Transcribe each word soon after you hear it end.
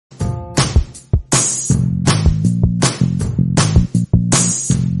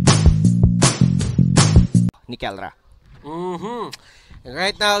ni Kelra.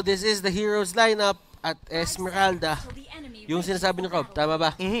 Right now, this is the heroes lineup at Esmeralda. Yung sinasabi ni Rob, tama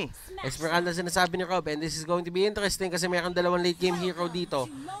ba? Esmeralda sinasabi ni Rob, and this is going to be interesting kasi mayroong dalawang late game hero dito,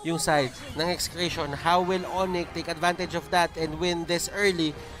 yung side ng Execration. How will Onic take advantage of that and win this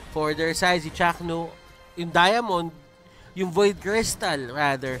early for their side? Si Chakno, yung Diamond, yung Void Crystal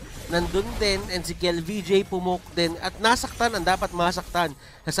rather, nandun din, and si KelVJ pumok din at nasaktan ang dapat masaktan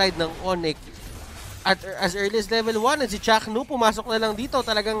sa side ng Onic at as early as level 1, and si Chakno pumasok na lang dito.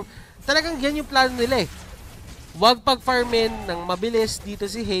 Talagang yan yung plano nila eh. Huwag pag-farmin ng mabilis dito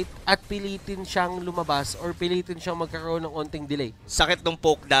si Hate at pilitin siyang lumabas or pilitin siyang magkaroon ng onting delay. Sakit nung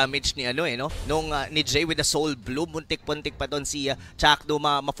poke damage ni nung ni Jay with the Soul Bloom, muntik-puntik pa doon si Chakno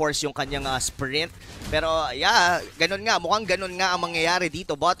ma-force yung kanyang sprint. Pero yeah, mukhang ganun nga ang mangyayari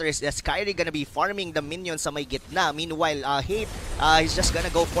dito. Butters, Skyrie gonna be farming the minions sa may gitna. Meanwhile, Hate, he's just gonna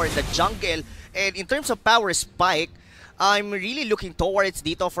go for the jungle. And in terms of power spike, I'm really looking towards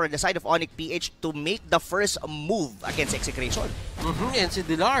dito for the side of Onic PH to make the first move against Execration. And si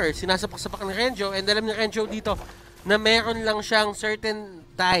Dilar, sinasapak-sapak ni Renjo, and alam ni Renjo dito na meron lang siyang certain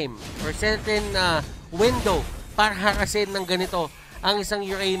time or certain window para harasin ng ganito ang isang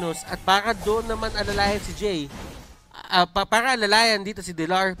Uranus, at para doon naman alalayan si Jay. Para alalayan dito si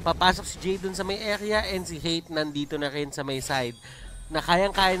Dilar, papasok si Jay doon sa may area, and si Hate nandito na rin sa may side na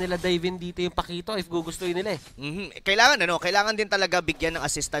kayang-kaya nila dive in dito yung Pakito if gugustuhin nila eh. Kailangan din talaga bigyan ng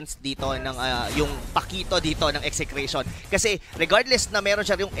assistance dito ng yung Pakito dito ng Execration. Kasi regardless na meron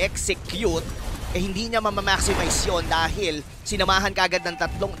siya yung execute, hindi niya ma-maximize yun dahil sinamahan kagad ng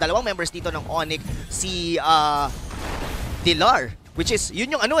dalawang members dito ng Onic, si Dilar. Which is,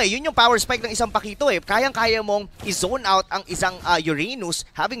 yun yung power spike ng isang Pakito eh. Kayang-kaya mong i-zone out ang isang Uranus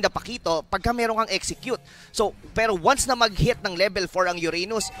having the Pakito pagka meron kang execute. So, pero once na mag-hit ng level 4 ang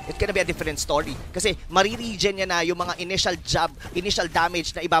Uranus, it's gonna be a different story. Kasi mariregen niya na yung mga initial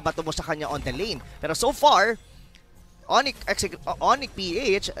damage na ibabato mo sa kanya on the lane. Pero so far, Onic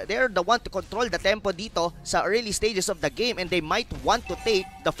PH, they're the one to control the tempo dito sa early stages of the game, and they might want to take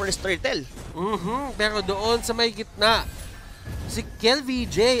the first turtle. Pero doon sa may gitna, si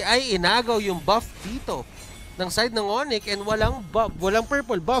KelVJ ay inagaw yung buff dito ng side ng Onic, and walang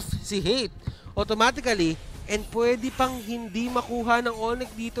purple buff si Hate automatically, and pwede pang hindi makuha ng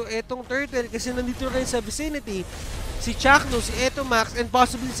Onic dito etong turtle kasi nandito rin sa vicinity si Chakno, si Etomax, and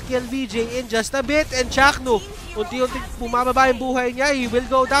possibly si KelVJ in just a bit. And Chakno, unti-unti bumababa yung buhay niya, he will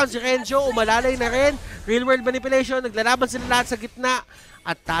go down. Si Renjo umalalay na rin, real world manipulation, naglalaban sila lahat sa gitna,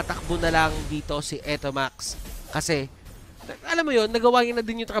 at tatakbo na lang dito si Etomax kasi alam mo yun, nagawa niya na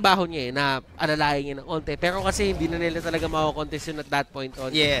din yung trabaho niya eh, na alalayan niya ng onte. Pero kasi hindi na nila talaga makakontest yun at that point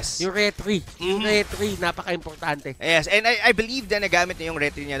on. Yes. Yung retry. Yung retry, napaka-importante. Yes, and I believe na nagamit niya yung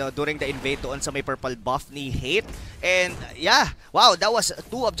retry niya during the invade doon sa may purple buff ni Hate. And yeah, wow, that was 2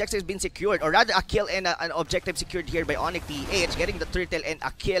 objectives been secured. Or rather, a kill and an objective secured here by Onic PH. Getting the turtle and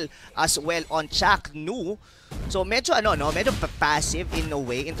a kill as well on Chakno. So medyo medyo passive in a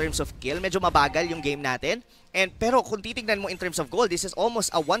way in terms of kill. Medyo mabagal yung game natin. Pero kung titignan mo in terms of gold, this is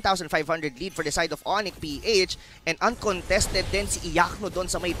almost a 1,500 lead for the side of Onic PH, and uncontested din si Iyakno doon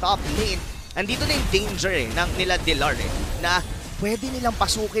sa may top lane. Andito na yung danger nila Dilar na pwede nilang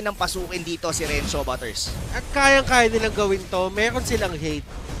pasukin dito si Renzo Butters. At kayang-kaya nilang gawin to. Meron silang Hate.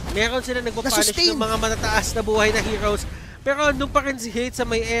 Meron silang nagpapunish ng mga matataas na buhay na heroes. Pero nung pa rin si Hate sa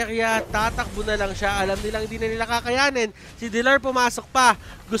may area, tatakbo na lang siya. Alam nilang hindi na nila kakayanin. Si Dilar pumasok pa.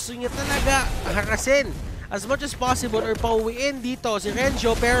 Gusto niya talaga harasin as much as possible or pauwiin dito si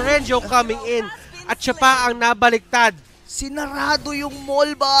Renjo, pero Renjo coming in at siya pa ang nabaliktad. Sinarado yung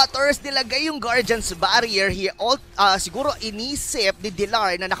mall, Butters, nilagay yung Guardian's Barrier here. Siguro inisip ni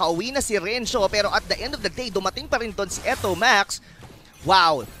Dilar na nakauwi na si Renjo, pero at the end of the day, dumating pa rin doon si Etomax.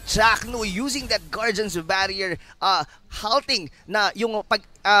 Wow, Chakno using that Guardian's Barrier, halting na yung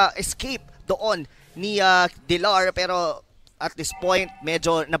pag-escape doon ni Dilar, pero at this point,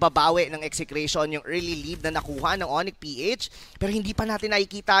 medyo nababawi ng Execration yung early lead na nakuha ng Onic PH. Pero hindi pa natin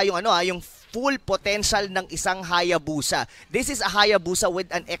nakikita yung yung full potential ng isang Hayabusa. This is a Hayabusa with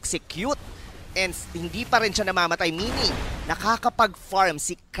an execute, and hindi pa rin siya namamatay. Meaning, nakakapag-farm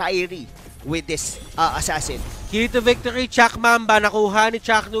si Kyrie with this assassin. Key to victory, Chak Mamba. Nakuha ni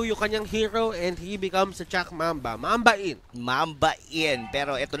Chakno yung kanyang hero, and he becomes a Chak Mamba. Mamba in. Mamba in.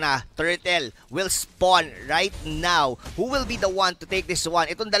 Pero ito na, Turtle will spawn right now. Who will be the one to take this one?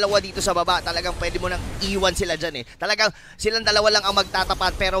 Itong dalawa dito sa baba, talagang pwede mo nang iwan sila dyan eh. Talagang silang dalawa lang ang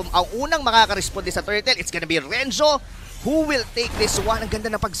magtatapat. Pero ang unang makaka-responde sa Turtle, it's gonna be Renzo. Who will take this one? Ang ganda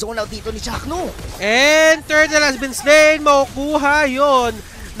na pag-zone out dito ni Chakno. And Turtle has been slain. Makukuha yon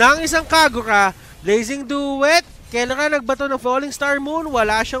ng isang Kagura Blazing Duet, kailan ka nagbato ng Falling Star Moon,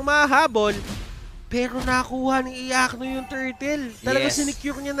 wala siyang mahabol. Pero nakuha ni Iakno yung turtle. Talaga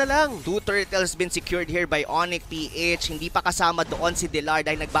sinecure niya na lang. 2 turtles been secured here by Onic PH. Hindi pa kasama doon si Delar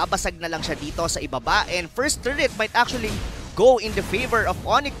dahil nagbabasag na lang siya dito sa ibaba. And first turret might actually go in the favor of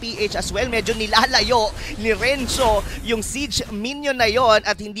Onic PH as well. Medyo nilalayo ni Renzo yung siege minion na yon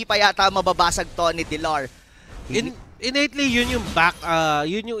at hindi pa yata mababasag to ni Delar. Innately, yun yung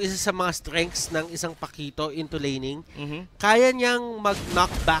yun yung isa sa mga strengths ng isang Pakito into laning. Kaya niyang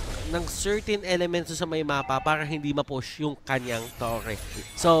mag-knockback ng certain elements sa may mapa para hindi ma-push yung kanyang torre.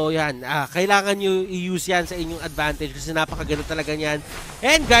 So, yan. Kailangan nyo i-use yan sa inyong advantage kasi napakaganda talaga niyan.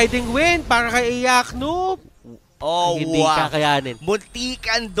 And Guiding Wind para kay Iakno. Oh, hindi wow. kakayanin.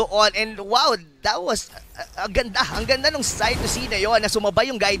 Muntikan doon. And wow, that was ang ganda. Ang ganda nung sight to see na yon na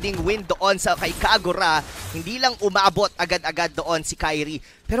sumabay yung Guiding Wind doon sa kay Kagura. Hindi lang umabot agad-agad doon si Kyrie.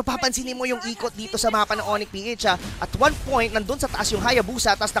 Pero papansinin mo yung ikot dito sa mapa ng Onic PH. At one point, nandun sa taas yung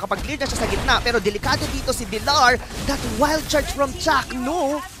Hayabusa, tapos nakapag-clear na siya sa gitna. Pero delikado dito si Delar. That wild charge from Chuck,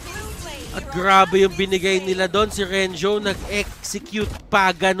 no? At grabe yung binigay nila doon. Si Renzo nag-execute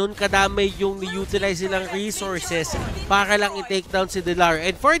pa. Ganun kadamay yung ni-utilize silang resources para lang i-take down si Delar.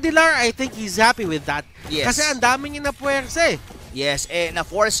 And for Delar, I think he's happy with that. Yes. Kasi ang dami niya na puwersa eh. Yes,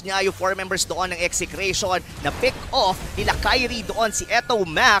 na-force niya yung 4 members doon ng Execration na pick off nila Kyrie doon si Eto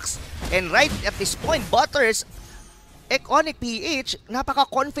Max. And right at this point, Butters, Onic PH,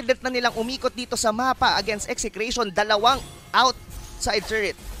 napaka-confident na nilang umikot dito sa mapa against Execration. Dalawang outside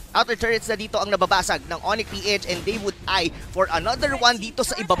turret. Outer turrets na dito ang nababasag ng Onic PH and they would eye for another one dito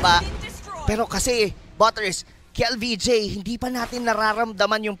sa ibaba. Pero kasi, Butters, KLVJ, hindi pa natin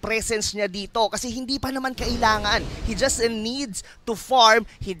nararamdaman yung presence niya dito kasi hindi pa naman kailangan. He just needs to farm.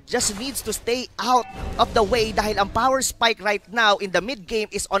 He just needs to stay out of the way dahil ang power spike right now in the mid game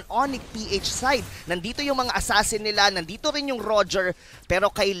is on Onic PH side. Nandito yung mga assassin nila, nandito rin yung Roger,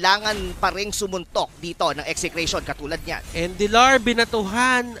 pero kailangan pa ring sumuntok dito ng Execration katulad niyan. And Delar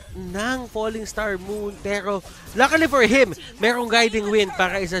binatuhan ng Falling Star Moon pero luckily for him, merong Guiding Wind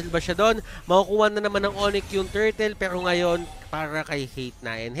para isa ba siya doon. Makukuha na naman ng Onic yung turtle pero ngayon para kay Hate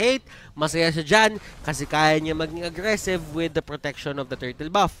na. And Hate, masaya siya dyan kasi kaya niya maging aggressive with the protection of the turtle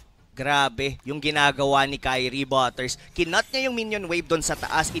buff. Grabe, yung ginagawa ni Kyrie Butters. Kinut niya yung minion wave doon sa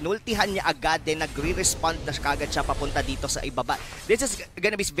taas. Inultihan niya agad din. Nagre-respond na kagad siya papunta dito sa ibaba. This is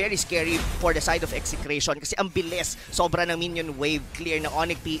gonna be very scary for the side of Execration kasi ang bilis. Sobra ng minion wave clear ng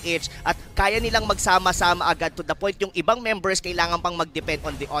Onic PH at kaya nilang magsama-sama agad to the point yung ibang members kailangan pang mag-depend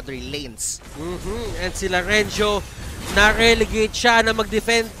on the other lanes. And sila Renzo, na-relegate siya na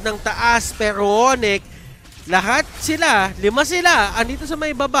mag-defend ng taas pero Onic, lahat sila, 5 sila, andito sa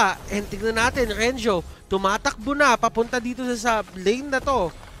may baba. And tignan natin, Renzo, tumatakbo na, papunta dito sa lane na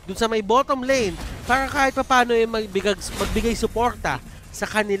to, dun sa may bottom lane, para kahit pa paano magbigay suporta sa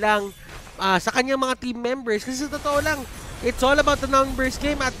kanilang, sa kanyang mga team members. Kasi sa totoo lang, it's all about the numbers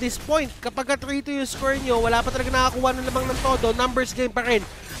game at this point. Kapag 3-2 yung score nyo, wala pa talaga nakakuha ng lamang ng todo, numbers game pa rin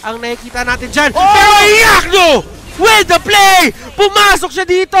ang nakikita natin dyan. Oh! Pero Iakno! With the play! Pumasok siya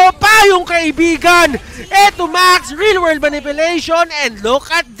dito! Payong kaibigan! Eto Max, real world manipulation, and look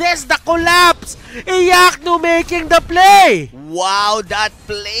at this, the collapse! Iakno making the play! Wow, that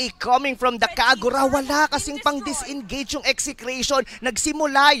play coming from the Kagura. Wala kasing pang disengage yung Execration.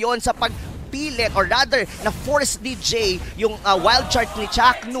 Nagsimula yon sa pagpilit or rather na force ni Jay yung wild chart ni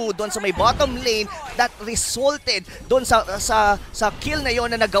Chaknu doon sa may bottom lane that resulted doon sa kill na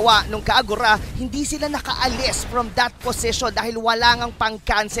yon na nagawa nung Kagura. Hindi sila nakaalis from that position dahil wala ngang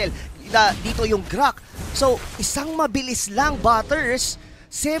pang-cancel dito yung Grak. So, isang mabilis lang, Butters.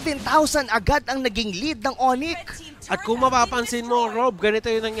 7,000 agad ang naging lead ng Onic. At kung mapapansin mo, Rob, ganito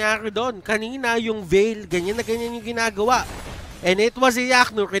yung nangyari doon. Kanina yung Veil, ganyan na ganyan yung ginagawa. And it was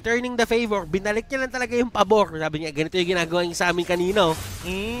Iakno returning the favor. Binalik niya lang talaga yung pabor. Sabi niya, ganito yung ginagawa niya sa amin kanino.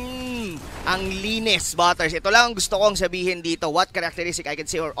 Ang linis, Butters. Ito lang ang gusto kong sabihin dito. What characteristic I can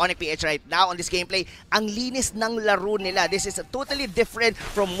say or Onic PH right now on this gameplay. Ang linis ng laro nila. This is totally different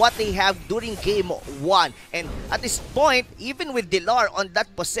from what they have during game 1. And at this point, even with Delar on that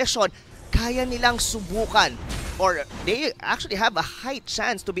position, kaya nilang subukan. Or they actually have a high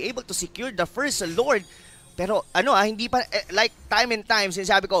chance to be able to secure the first Lord. Pero hindi pa, like time and time,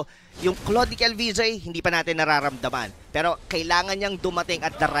 sinasabi ko, yung Claude LVJ, hindi pa natin nararamdaman. Pero kailangan niyang dumating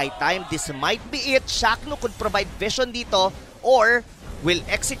at the right time. This might be it. Shakno could provide vision dito or Will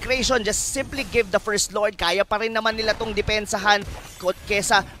Execration just simply give the First Lord? Kaya pa rin naman nila tong depensahan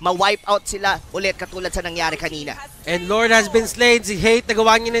kesa ma-wipe out sila ulit katulad sa nangyari kanina. And Lord has been slain. Si Hate,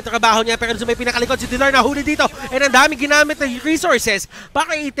 nagawa niya na yung trabaho niya, pero sa may pinakalikod, si Dilar nahuli dito. And ang dami ginamit na resources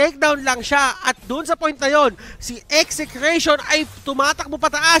para i-take down lang siya. At doon sa point na yon, si Execration ay tumatakbo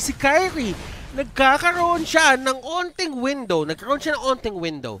pataas. Si Kyrie, nagkakaroon siya ng onting window.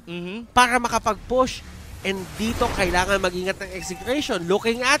 Para makapag-push. And dito, kailangan mag-ingat ng Execration.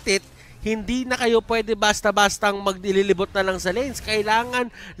 Looking at it, hindi na kayo pwede basta-bastang magdililibot na lang sa lanes. Kailangan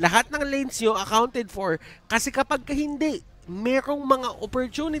lahat ng lanes nyo accounted for. Kasi kapag hindi, merong mga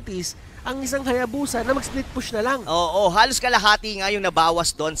opportunities ang isang Hayabusa na mag-split push na lang. Oo, halos kalahati nga yung nabawas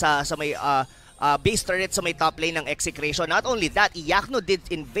doon sa may base turret sa may top lane ng Execration. Not only that, Iakno did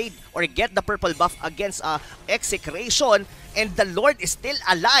invade or get the purple buff against Execration. And the Lord is still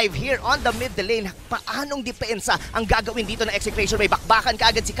alive here on the mid lane. Paanong depensa ang gagawin dito ng Execration? May bakbakan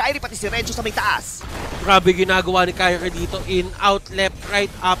kaagad si Kyrie pati si Renzo sa may taas. Grabe ginagawa ni Kyrie dito. In, out, left,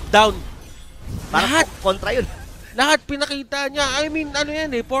 right, up, down. Lahat kontra yun. Lahat pinakita niya. I mean, ano yan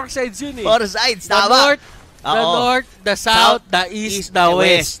eh? 4 sides yun eh. 4 sides, tama. The north, the south, the east, the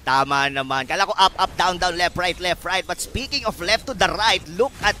west. Tama naman. Kala ko up, up, down, down, left, right. But speaking of left to the right,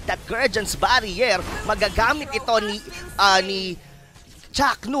 look at that Guardian's barrier. Magagamit ito ni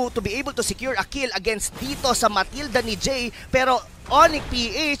Chuck Nu to be able to secure a kill against dito sa Matilda ni Jay. Pero Onic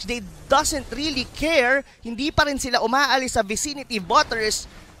PH, they doesn't really care. Hindi pa rin sila umaalis sa vicinity waters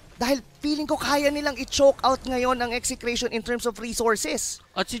dahil feeling ko kaya nilang i-choke out ngayon ng Execration in terms of resources.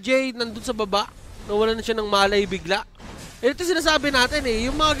 At si Jay nandun sa baba. Nawala na siya ng malay bigla. Ito sinasabi natin eh,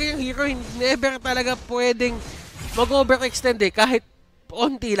 yung mga ganyang hero never talaga pwedeng mag-overextend eh, kahit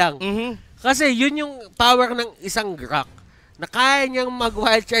onti lang. Kasi yun yung power ng isang Grok na kaya niyang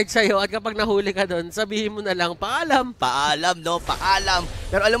mag-wild charge sa'yo at kapag nahuli ka doon, sabihin mo na lang, paalam. Paalam.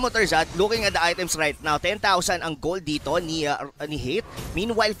 Pero alam mo, Tarzat, looking at the items right now, 10,000 ang gold dito ni Hate.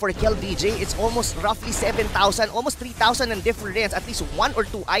 Meanwhile, for KelVJ, it's almost roughly 7,000, almost 3,000 ang difference, at least 1 or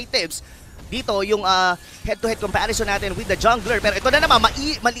 2 items. Dito yung head-to-head comparison natin with the jungler. Pero ito na naman,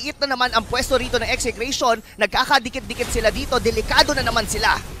 maliit na naman ang pwesto rito ng Execration. Nagkakadikit-dikit sila dito. Delikado na naman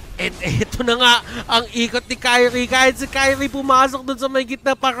sila. And ito na nga ang ikot ni Kyrie. Kahit si Kyrie pumasok dun sa may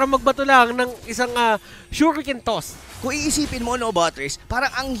gitna para magbato lang ng isang shuriken toss. Kung iisipin mo, no, Butters, parang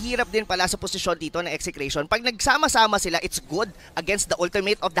ang hirap din pala sa posisyon dito ng Execration. Pag nagsama-sama sila, it's good against the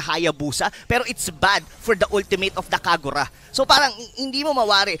ultimate of the Hayabusa, pero it's bad for the ultimate of the Kagura. So parang hindi mo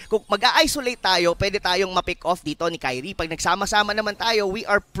mawari. Kung mag-isolate tayo, pwede tayong ma-pick off dito ni Kyrie. Pag nagsama-sama naman tayo, we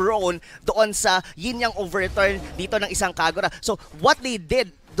are prone doon sa yin-yang overturn dito ng isang Kagura. So what they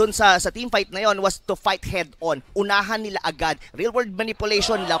did doon sa team fight na yon was to fight head-on. Unahan nila agad. Real-world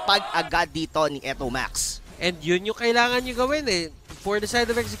manipulation, lapag agad dito ni Eto Max. And yun yung kailangan nyo gawin eh. For the side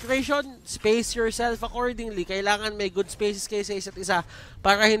of Execration, space yourself accordingly. Kailangan may good spaces kayo sa isa't isa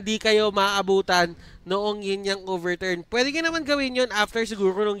para hindi kayo maabutan noong yin-yang overturn. Pwede ka naman gawin yun after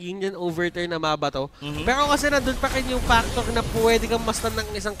siguro nung yin-yang overturn na mabato. Pero kasi nandun pa rin yung factor na pwede kang mastan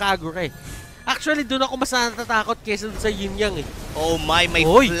ng isang Kagura eh. Actually, doon ako mas natatakot kaysa sa yin-yang eh. Oh my, may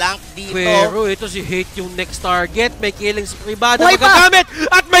flank dito. Pero ito si Hate yung next target. May killing spree ba na magagamit?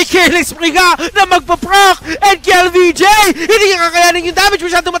 At may killing spree ka na magpaproc! And KelVJ! Hindi niya kakayanin yung damage.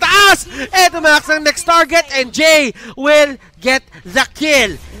 Masyadong mataas! Ito Max ang next target. And Jay will get the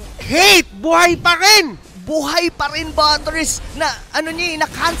kill. Hate! Buhay pa rin! Buhay pa rin, Butters, na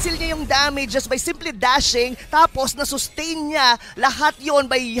na-cancel niya yung damage just by simply dashing, tapos na-sustain niya lahat yon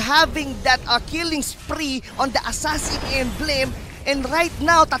by having that killing spree on the assassin emblem. And right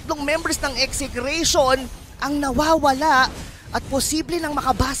now, 3 members ng Execration ang nawawala at posible nang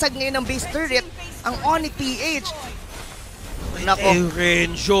makabasag ngayon ng base turret ang Onic PH. Nako.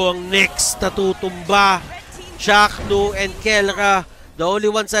 Renzo ang next na tutumba. Shaknu and Kelra, the only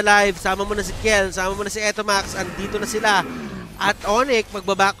ones alive. Sama mo na si Kel, sama mo na si Eto Max. Andito na sila. At Onic,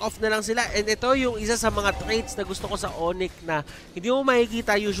 magbaback off na lang sila. And ito yung isa sa mga traits na gusto ko sa Onic na hindi mo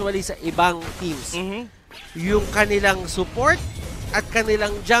makikita usually sa ibang teams. Yung kanilang support at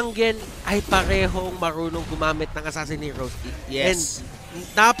kanilang jungle ay parehong marunong gumamit ng Assassin Heroes. Yes. And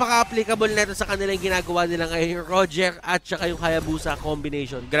napaka-applicable nito sa kanilang ginagawa nila ngayon, yung Roger at saka yung Hayabusa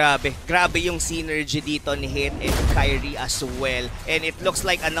combination. Grabe yung synergy dito ni Hate and Kyrie as well. And it looks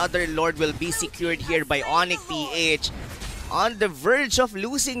like another Lord will be secured here by Onic PH. On the verge of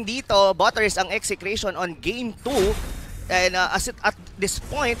losing dito, Butters ang Execration on game 2. And at this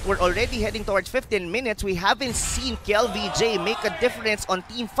point, we're already heading towards 15 minutes. We haven't seen KelVJ make a difference on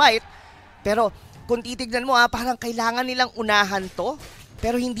team fight. Pero kung titignan mo, parang kailangan nilang unahan to.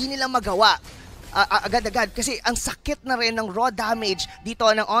 Pero hindi nila magawa. agad-agad. Kasi ang sakit na rin ng raw damage dito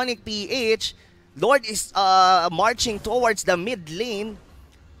ng Onic PH. Lord is marching towards the mid lane.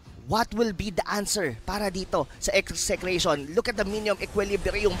 What will be the answer para dito sa Execration? Look at the minion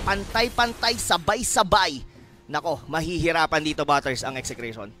equilibrium. Pantay-pantay, sabay-sabay. Nako, mahihirapan dito, Butters, ang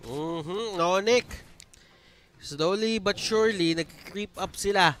Execration. Onic. Slowly but surely, nag-creep up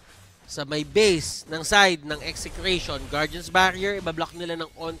sila sa may base ng side ng Execration. Guardian's Barrier, ibablock nila ng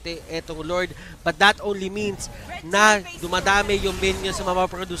onte etong Lord. But that only means na dumadami yung minions sa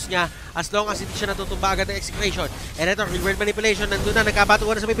mapaproduce niya as long as hindi siya natutumba agad ng Execration. And ito, real world manipulation, nandun na,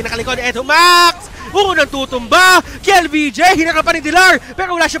 nagkabatuan na sa may pinakalikod. Eto, Max! Unang tutumba! KLVJ, hinakapan ni Dilar,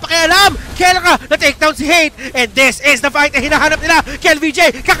 pero wala siya pakialam. Kelra, na-takedown si Hate. And this is the fight na hinahanap nila.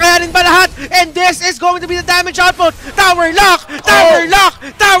 KLVJ, kakayanin ba lahat? And this is going to be the damage output. Tower lock! Tower lock!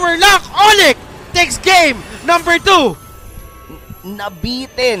 Tower lock! Onic takes game number 2.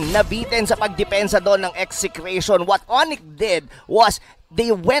 Nabitin sa pagdepensa doon ng Execration. What Onic did was they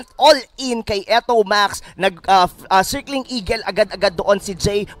went all in kay Eto Max. Circling Eagle agad-agad doon si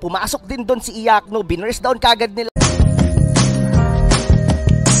Jay. Pumasok din doon si Iakno. Binurst down kagad nila.